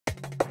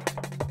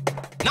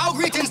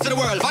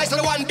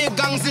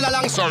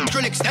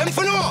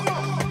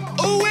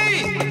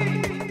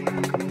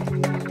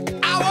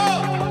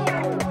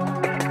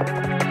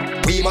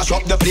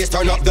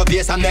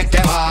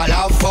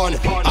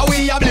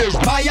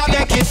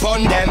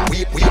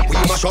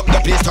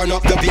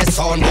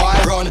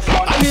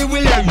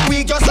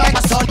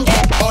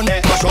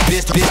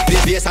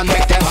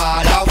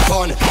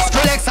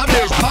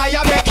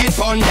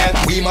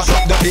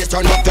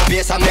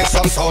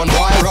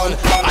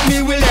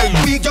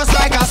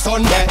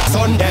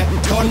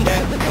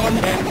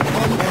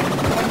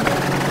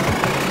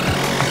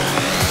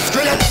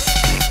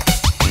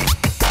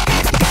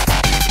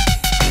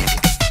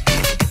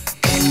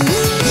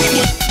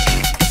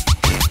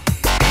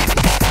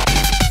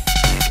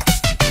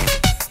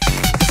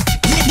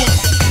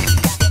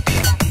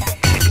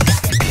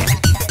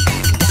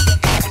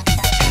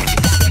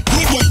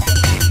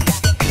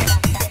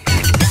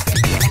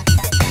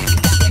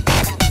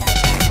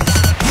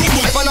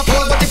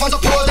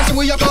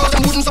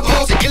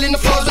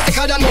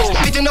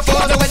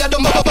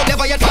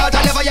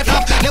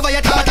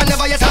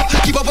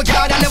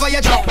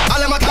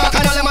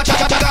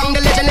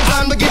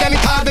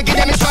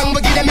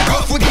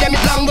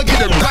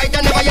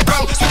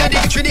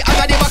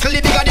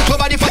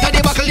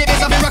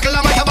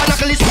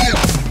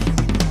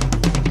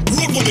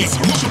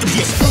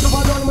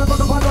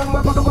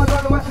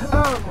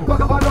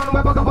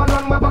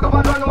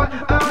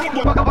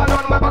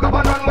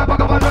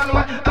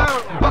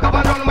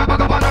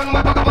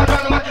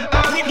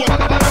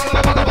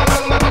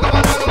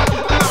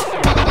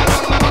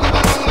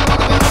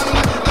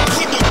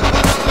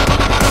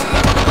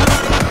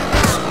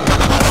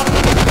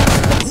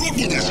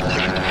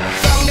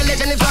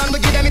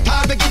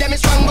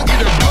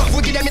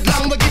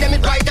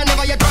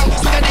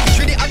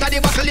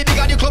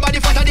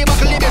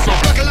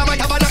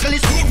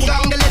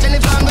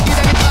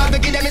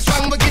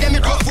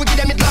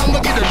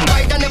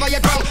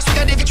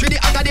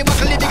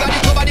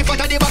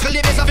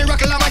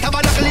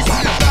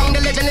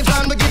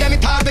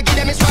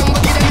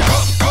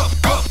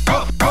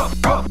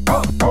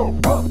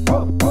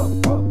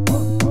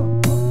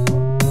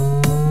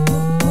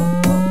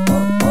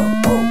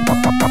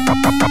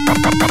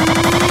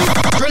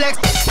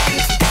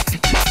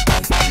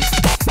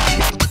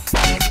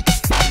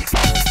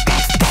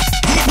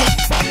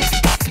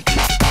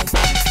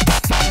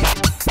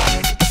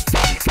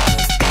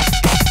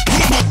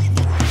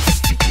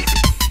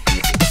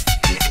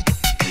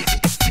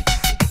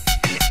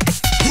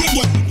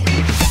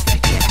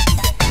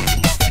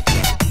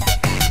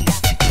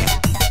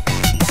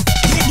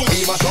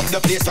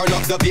Turn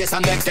up the bass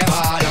and make them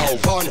all out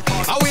fun.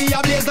 And we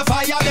ablaze the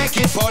fire, make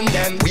it fun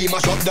them. We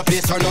mash up the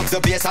place, turn up the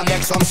bass and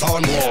make some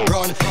sound.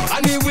 Run,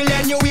 and we will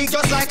end your week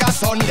just like a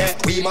Sunday.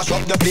 We mash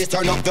up the place,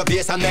 turn up the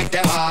bass and make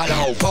them all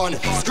out fun.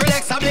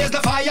 Skrillex ablaze the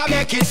fire,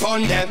 make it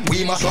fun them.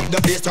 We mash up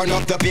the place, turn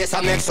up the bass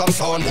and make some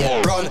sound.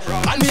 Run,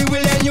 and we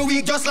will end your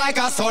week just like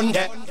a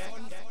Sunday.